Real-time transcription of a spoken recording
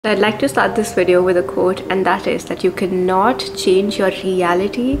I'd like to start this video with a quote, and that is that you cannot change your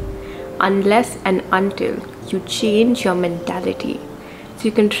reality unless and until you change your mentality. So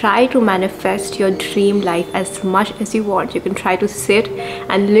you can try to manifest your dream life as much as you want. You can try to sit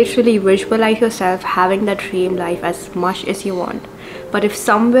and literally visualize yourself having that dream life as much as you want. But if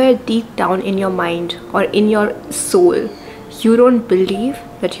somewhere deep down in your mind or in your soul, you don't believe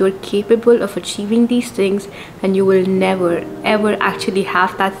that you're capable of achieving these things, and you will never ever actually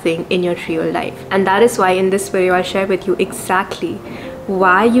have that thing in your real life. And that is why in this video I'll share with you exactly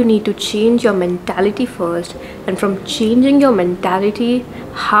why you need to change your mentality first, and from changing your mentality,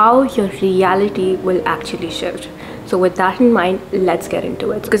 how your reality will actually shift. So with that in mind, let's get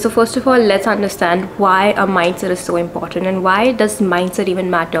into it. Okay, so first of all, let's understand why a mindset is so important, and why does mindset even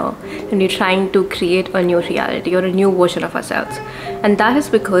matter when you're trying to create a new reality or a new version of ourselves. And that is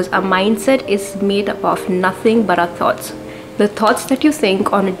because a mindset is made up of nothing but our thoughts. The thoughts that you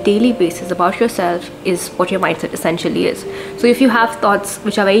think on a daily basis about yourself is what your mindset essentially is. So if you have thoughts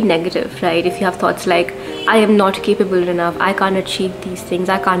which are very negative, right? If you have thoughts like, I am not capable enough, I can't achieve these things,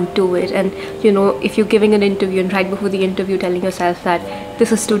 I can't do it. And if you're giving an interview and right before the interview telling yourself that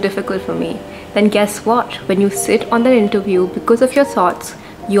this is too difficult for me, then guess what? When you sit on that interview, because of your thoughts,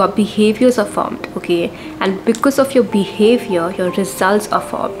 your behaviors are formed, okay? And because of your behavior, your results are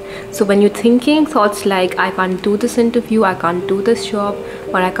formed. So when you're thinking thoughts like, I can't do this interview, I can't do this job,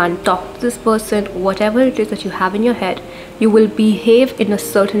 or I can't talk to this person, whatever it is that you have in your head, you will behave in a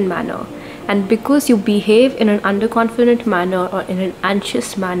certain manner. And because you behave in an underconfident manner, or in an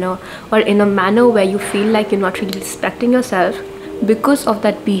anxious manner, or in a manner where you feel like you're not really respecting yourself, because of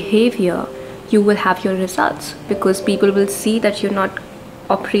that behavior, you will have your results. Because people will see that you're not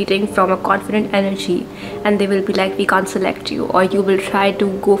operating from a confident energy, and they will be like, we can't select you. Or you will try to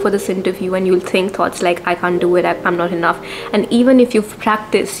go for this interview and you'll think thoughts like, I can't do it, I'm not enough. And even if you've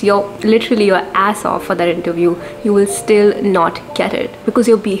practiced literally your ass off for that interview, you will still not get it, because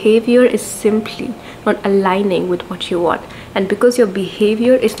your behavior is simply not aligning with what you want. And because your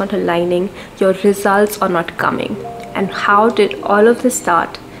behavior is not aligning, your results are not coming. And how did all of this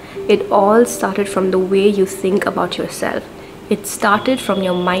start? It all started from the way you think about yourself. It started from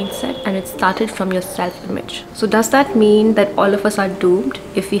your mindset, and it started from your self-image. So does that mean that all of us are doomed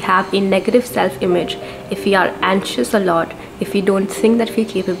if we have a negative self-image, if we are anxious a lot, if we don't think that we're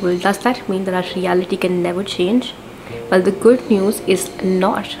capable? Does that mean that our reality can never change? Well, the good news is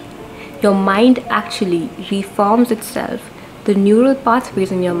not. Your mind actually reforms itself. The neural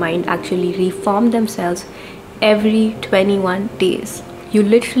pathways in your mind actually reform themselves every 21 days. You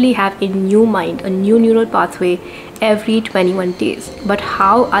literally have a new mind, a new neural pathway every 21 days. But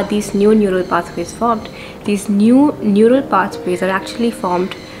how are these new neural pathways formed? These new neural pathways are actually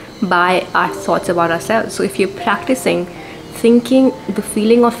formed by our thoughts about ourselves. So if you're practicing thinking the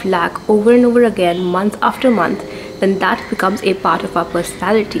feeling of lack over and over again, month after month, then that becomes a part of our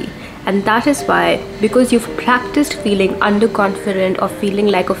personality. And that is why, because you've practiced feeling underconfident or feeling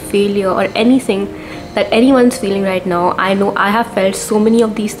like a failure or anything that anyone's feeling right now, I know I have felt so many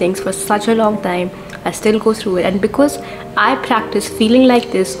of these things for such a long time. I still go through it, and because I practice feeling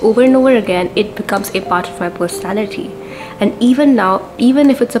like this over and over again, it becomes a part of my personality. And even now, even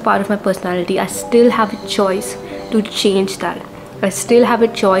if it's a part of my personality, I still have a choice to change that. I still have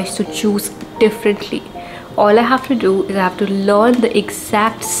a choice to choose differently. All I have to do is I have to learn the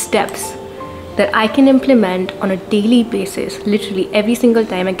exact steps that I can implement on a daily basis. Literally every single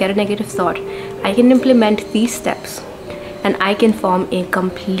time I get a negative thought, I can implement these steps, and I can form a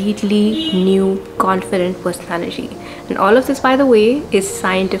completely new confident personality. And all of this, by the way, is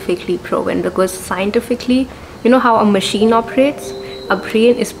scientifically proven, because scientifically, you know how a machine operates? A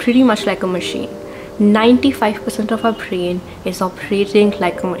brain is pretty much like a machine. 95% of our brain is operating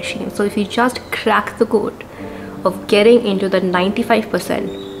like a machine. So if you just crack the code of getting into the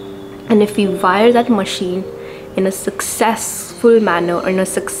 95%, and if we wire that machine in a successful manner, or in a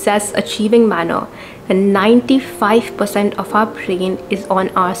success achieving manner, then 95% of our brain is on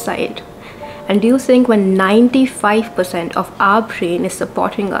our side. And do you think when 95% of our brain is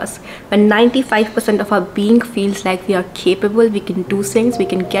supporting us, when 95% of our being feels like we are capable, we can do things, we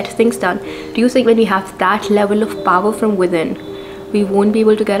can get things done, do you think when we have that level of power from within, we won't be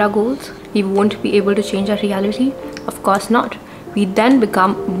able to get our goals? We won't be able to change our reality? Of course not. We then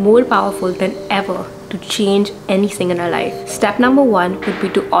become more powerful than ever to change anything in our life. Step number one would be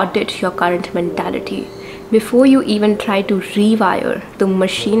to audit your current mentality. Before you even try to rewire the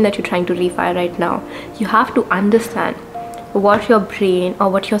machine that you're trying to rewire right now, you have to understand what your brain or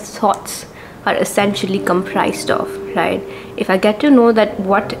what your thoughts are essentially comprised of. right? If I get to know that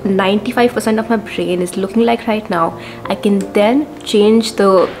what 95% of my brain is looking like right now, I can then change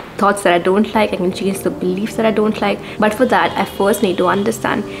the thoughts that I don't like, I can change the beliefs that I don't like. But for that, I first need to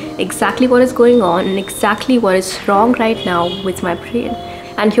understand exactly what is going on and exactly what is wrong right now with my brain.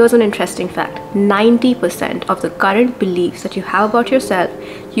 And here's an interesting fact: 90% of the current beliefs that you have about yourself,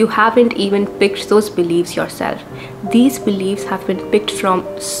 you haven't even picked those beliefs yourself. These beliefs have been picked from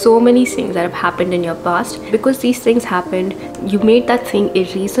so many things that have happened in your past. Because these things happened, you made that thing a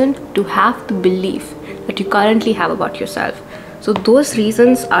reason to have the belief that you currently have about yourself. So those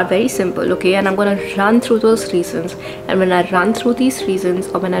reasons are very simple, okay? And I'm gonna run through those reasons. And when I run through these reasons,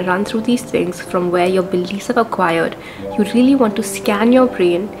 or when I run through these things from where your beliefs have acquired, you really want to scan your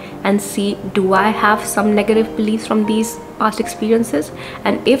brain and see, do I have some negative beliefs from these past experiences?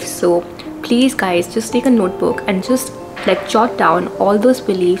 And if so, please guys, just take a notebook and just like jot down all those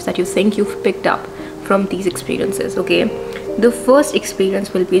beliefs that you think you've picked up from these experiences, okay? The first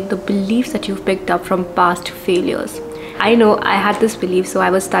experience will be the beliefs that you've picked up from past failures. I know I had this belief, so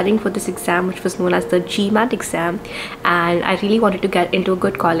I was studying for this exam which was known as the GMAT exam, and I really wanted to get into a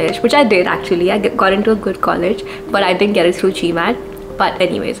good college, which I did actually. I got into a good college, but I didn't get it through GMAT. But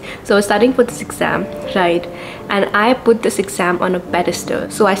anyways, so I was studying for this exam, right? And I put this exam on a pedestal.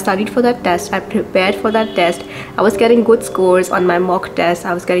 So I studied for that test, I prepared for that test, I was getting good scores on my mock test,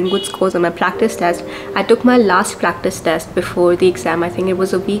 I was getting good scores on my practice test. I took my last practice test before the exam, I think it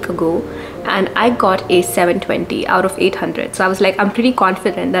was a week ago, and I got a 720 out of 800. So I was like, I'm pretty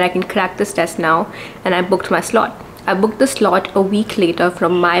confident that I can crack this test now, and I booked my slot. I booked the slot a week later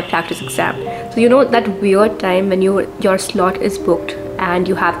from my practice exam. So you know that weird time when your slot is booked and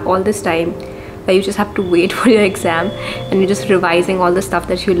you have all this time where you just have to wait for your exam and you're just revising all the stuff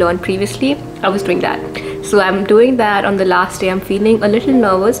that you learned previously? I was doing that. So I'm doing that on the last day. I'm feeling a little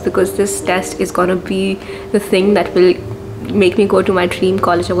nervous because this test is gonna be the thing that will make me go to my dream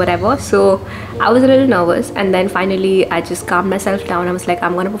college or whatever. So I was a little nervous, and then finally I just calmed myself down. I was like,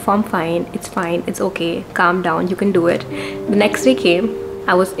 I'm gonna perform fine, it's okay, calm down, you can do it. The next day came,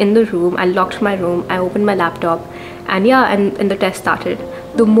 I was in the room, I locked my room, I opened my laptop, and yeah, and the test started.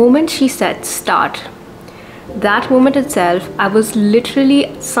 The moment she said start, that moment itself, I was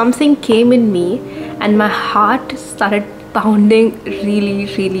literally, something came in me and my heart started pounding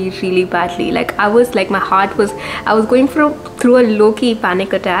really badly. Like I was like, I was going through a low-key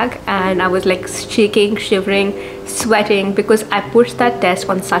panic attack, and I was like shaking, shivering, sweating, because I pushed that test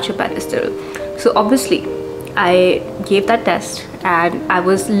on such a pedestal. So obviously I gave that test and I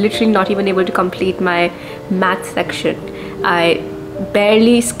was literally not even able to complete my math section. I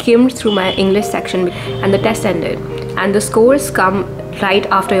barely skimmed through my English section, and the test ended, and the scores come right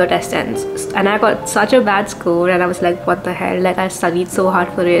after your test ends, and I got such a bad score, and I was like, what the hell, like I studied so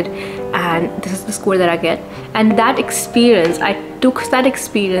hard for it and this is the score that I get. And that experience, I took that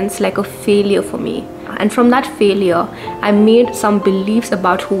experience like a failure for me, and from that failure I made some beliefs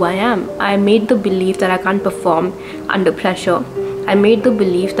about who I am. I made the belief that I can't perform under pressure. I made the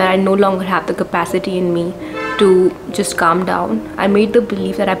belief that I no longer have the capacity in me to just calm down. I made the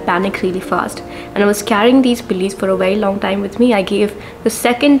belief that I panic really fast, and I was carrying these beliefs for a very long time with me. I gave the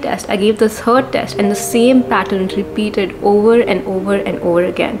second test, I gave the third test, and the same pattern repeated over and over and over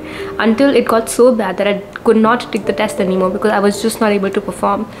again, until it got so bad that I could not take the test anymore because I was just not able to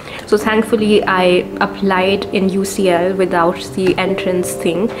perform. So thankfully I applied in UCL without the entrance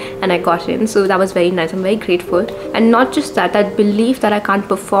thing, and I got in. So that was very nice, I'm very grateful. And not just that, that belief that I can't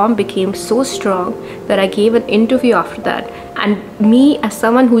perform became so strong that I gave an interview after that, and me as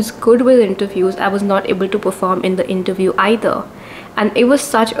someone who's good with interviews, I was not able to perform in the interview either. And it was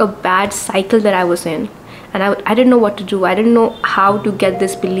such a bad cycle that I was in, and I didn't know what to do. I didn't know how to get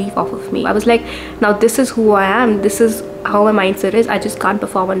this belief off of me. I was like, now this is who I am, this is how my mindset is. I just can't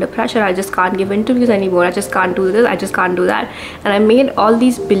perform under pressure, I just can't give interviews anymore, I just can't do this, I just can't do that. And I made all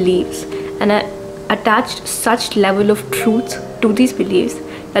these beliefs, and I attached such level of truth to these beliefs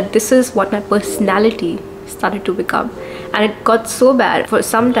that this is what my personality started to become. And it got so bad. For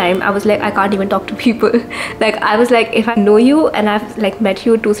some time I was like, I can't even talk to people. Like I was like, if I know you and I've like met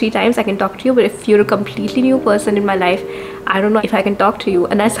you 2-3 times, I can talk to you, but if you're a completely new person in my life, I don't know if I can talk to you.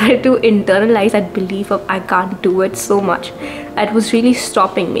 And I started to internalize that belief of I can't do it so much. It was really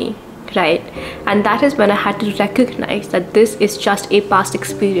stopping me, right? And that is when I had to recognize that this is just a past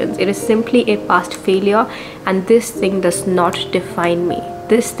experience. It is simply a past failure, and this thing does not define me.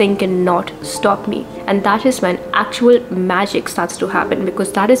 This thing cannot stop me. And that is when actual magic starts to happen,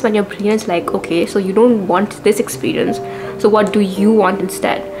 because that is when your brain is like, okay, so you don't want this experience, so what do you want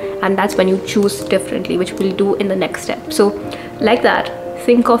instead? And that's when you choose differently, which we'll do in the next step. So like that,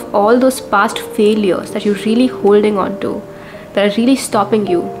 think of all those past failures that you're really holding on to, that are really stopping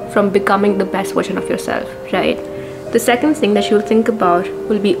you from becoming the best version of yourself, right? The second thing that you'll think about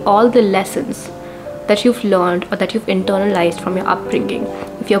will be all the lessons that you've learned or that you've internalized from your upbringing.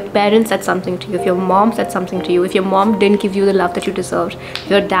 If your parents said something to you, if your mom said something to you, if your mom didn't give you the love that you deserved, if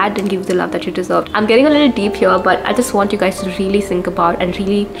your dad didn't give you the love that you deserved. I'm getting a little deep here, but I just want you guys to really think about and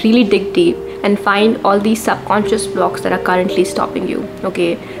really dig deep and find all these subconscious blocks that are currently stopping you,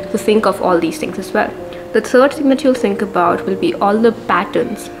 okay? So think of all these things as well. The third thing that you'll think about will be all the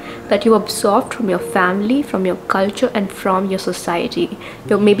patterns that you absorbed from your family, from your culture, and from your society.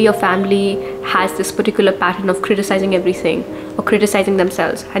 Maybe your family has this particular pattern of criticizing everything or criticizing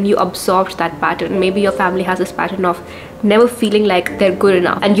themselves, and you absorbed that pattern. Maybe your family has this pattern of never feeling like they're good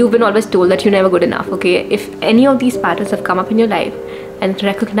enough, and you've been always told that you're never good enough, okay? If any of these patterns have come up in your life, and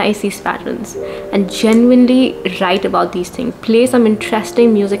recognize these patterns and genuinely write about these things, play some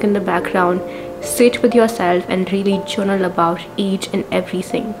interesting music in the background, sit with yourself and really journal about each and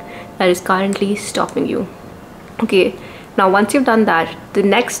everything that is currently stopping you. Okay, now once you've done that, the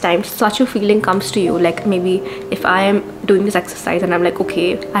next time such a feeling comes to you, like maybe if I am doing this exercise and I'm like,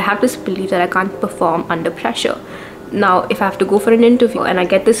 okay, I have this belief that I can't perform under pressure. Now if I have to go for an interview and I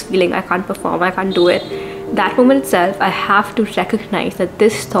get this feeling I can't perform, I can't do it, that moment itself I have to recognize that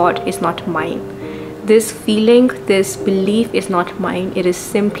this thought is not mine. This feeling, this belief is not mine. It is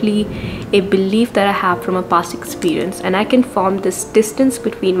simply a belief that I have from a past experience, and I can form this distance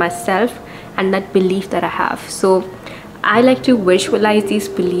between myself and that belief that I have. So I like to visualize these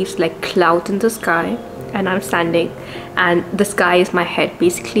beliefs like clouds in the sky, and I'm standing and the sky is my head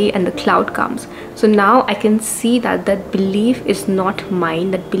basically, and the cloud comes. So now I can see that that belief is not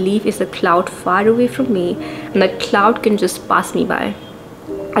mine. That belief is a cloud far away from me, and that cloud can just pass me by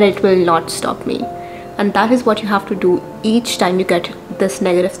and it will not stop me. And that is what you have to do each time you get this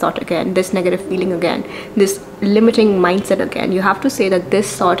negative thought again, this negative feeling again, this limiting mindset again. You have to say that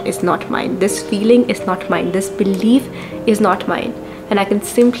this thought is not mine, this feeling is not mine, this belief is not mine, and I can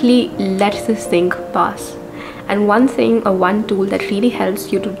simply let this thing pass. And one thing or one tool that really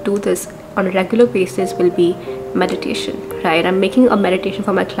helps you to do this on a regular basis will be meditation, right? I'm making a meditation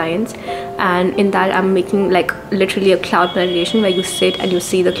for my clients, and in that I'm making like literally a cloud meditation where you sit and you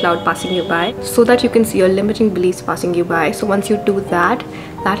see the cloud passing you by, so that you can see your limiting beliefs passing you by. So once you do that,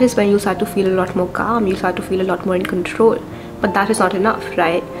 that is when you start to feel a lot more calm, you start to feel a lot more in control. But that is not enough,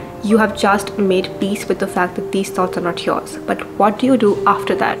 right? You have just made peace with the fact that these thoughts are not yours. But what do you do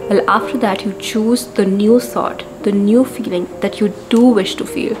after that? Well, after that, you choose the new thought, the new feeling that you do wish to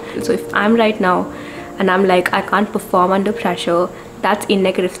feel. So if I'm right now and I'm like, I can't perform under pressure, that's a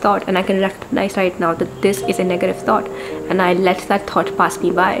negative thought, and I can recognize right now that this is a negative thought, and I let that thought pass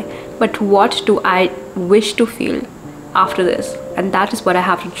me by. But what do I wish to feel after this? And that is what I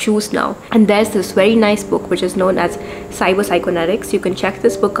have to choose now. And there's this very nice book which is known as Cyber Psychonetics. You can check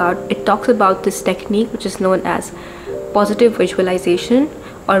this book out. It talks about this technique which is known as positive visualization,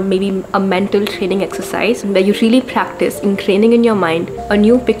 or maybe a mental training exercise, where you really practice in training in your mind a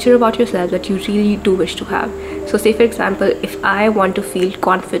new picture about yourself that you really do wish to have. So say for example, if I want to feel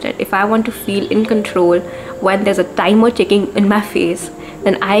confident, if I want to feel in control when there's a timer ticking in my face,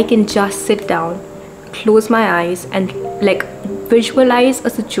 then I can just sit down, close my eyes, and like visualize a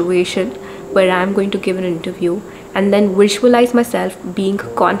situation where I'm going to give an interview, and then visualize myself being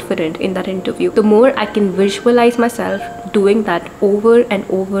confident in that interview. The more I can visualize myself doing that over and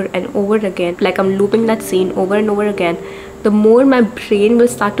over and over again, like I'm looping that scene over and over again, the more my brain will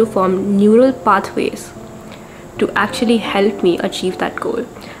start to form neural pathways to actually help me achieve that goal.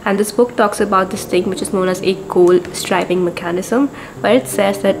 And this book talks about this thing which is known as a goal striving mechanism, where it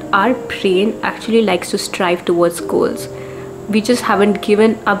says that our brain actually likes to strive towards goals. We just haven't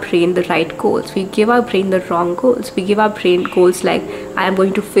given our brain the right goals. We give our brain the wrong goals. We give our brain goals like, I am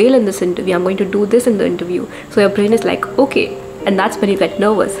going to fail in this interview, I'm going to do this in the interview. So your brain is like, okay, and that's when you get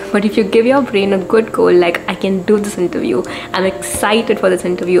nervous. But if you give your brain a good goal, like, I can do this interview, I'm excited for this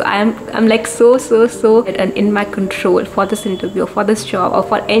interview, I'm like so and in my control for this interview, for this job, or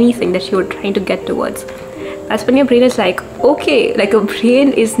for anything that you're trying to get towards, that's when your brain is like, okay. Like, your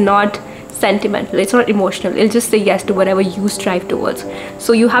brain is not sentimental, it's not emotional, it'll just say yes to whatever you strive towards.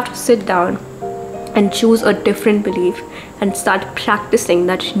 So you have to sit down and choose a different belief and start practicing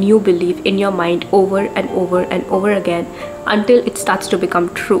that new belief in your mind over and over and over again until it starts to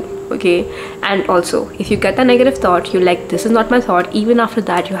become true, okay? And also, if you get a negative thought, you're like, this is not my thought, even after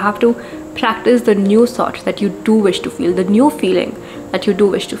that you have to practice the new thought that you do wish to feel, the new feeling that you do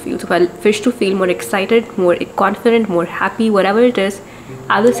wish to feel. So if I wish to feel more excited, more confident, more happy, whatever it is,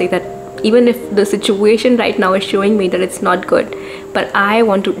 I will say that even if the situation right now is showing me that it's not good, but I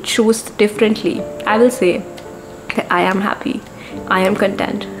want to choose differently. I will say that I am happy, I am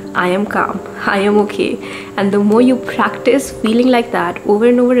content, I am calm, I am okay. And the more you practice feeling like that over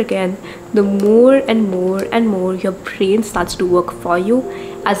and over again, the more and more and more your brain starts to work for you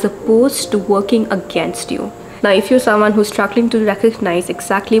as opposed to working against you. Now, if you're someone who's struggling to recognize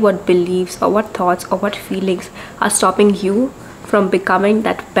exactly what beliefs or what thoughts or what feelings are stopping you from becoming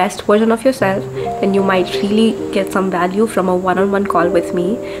that best version of yourself, then you might really get some value from a one-on-one call with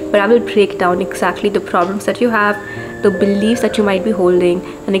me, where I will break down exactly the problems that you have, the beliefs that you might be holding,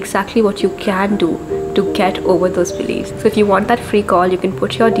 and exactly what you can do to get over those beliefs. So if you want that free call, you can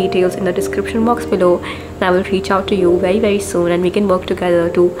put your details in the description box below, and I will reach out to you very soon, and we can work together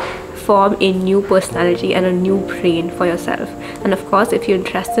to form a new personality and a new brain for yourself. And of course, if you're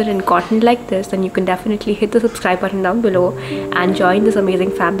interested in content like this, then you can definitely hit the subscribe button down below and join this amazing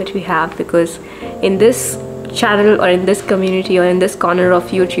fam that we have, because in this channel or in this community or in this corner of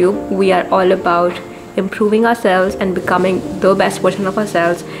YouTube, we are all about improving ourselves and becoming the best version of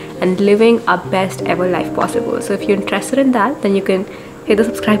ourselves and living our best ever life possible. So if you're interested in that, then you can hit the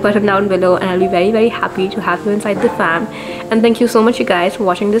subscribe button down below, and I'll be very happy to have you inside the fam. And thank you so much, you guys, for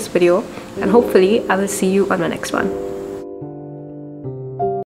watching this video, and hopefully I will see you on my next one.